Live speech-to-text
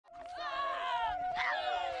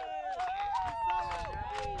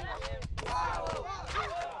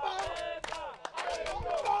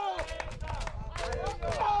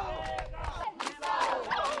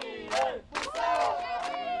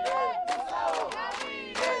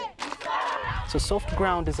So soft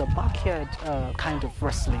ground is a backyard kind of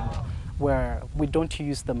wrestling where we don't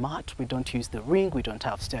use the mat, we don't use the ring, we don't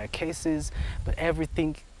have staircases, but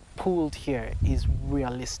everything pulled here is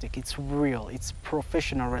realistic, it's real, it's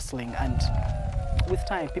professional wrestling, and with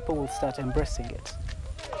time people will start embracing it.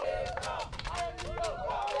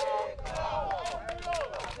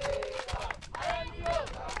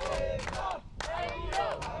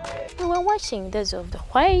 We were watching those of the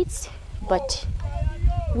whites, but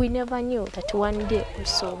we never knew that one day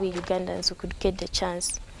also we Ugandans could get the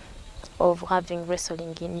chance of having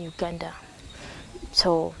wrestling in Uganda.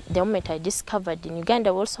 So the moment I discovered in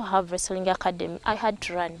Uganda we also have wrestling academy, I had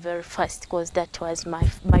to run very fast because that was my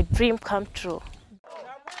dream come true.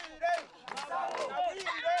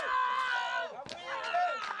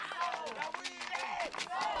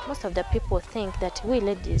 Most of the people think that we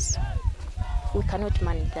ladies, we cannot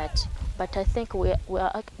manage that. But I think we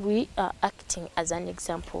are acting as an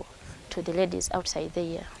example to the ladies outside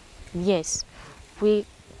there. Yes, we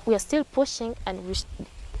are still pushing, and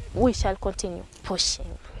we shall continue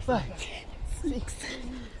pushing. 5, 6,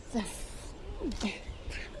 7.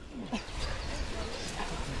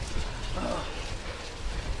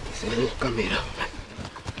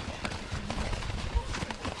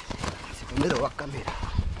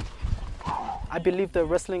 I believe that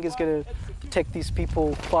wrestling is going to take these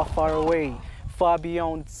people far, far away, far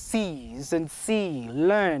beyond seas and sea,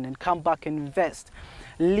 learn and come back and invest,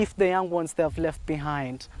 lift the young ones they have left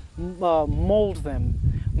behind, mold them,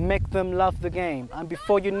 make them love the game. And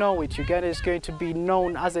before you know it, Uganda is going to be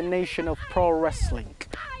known as a nation of pro wrestling.